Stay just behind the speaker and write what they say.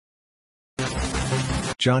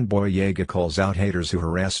John Boyega calls out haters who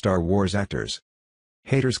harass Star Wars actors.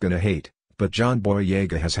 Haters gonna hate, but John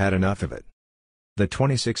Boyega has had enough of it. The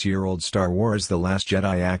 26-year-old Star Wars The Last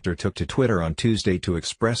Jedi actor took to Twitter on Tuesday to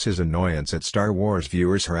express his annoyance at Star Wars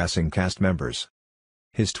viewers harassing cast members.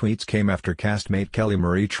 His tweets came after castmate Kelly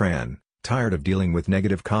Marie Tran, tired of dealing with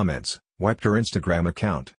negative comments, wiped her Instagram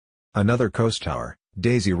account. Another co-star,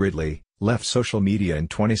 Daisy Ridley, left social media in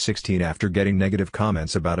 2016 after getting negative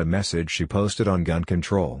comments about a message she posted on gun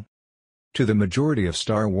control. To the majority of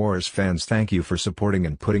Star Wars fans, thank you for supporting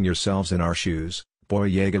and putting yourselves in our shoes,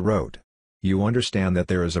 Boyega wrote. You understand that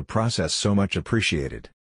there is a process, so much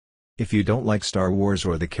appreciated. If you don't like Star Wars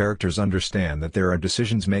or the characters, understand that there are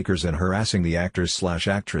decisions makers, and harassing the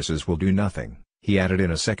actors/actresses will do nothing, he added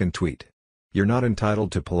in a second tweet. You're not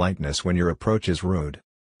entitled to politeness when your approach is rude.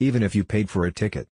 Even if you paid for a ticket.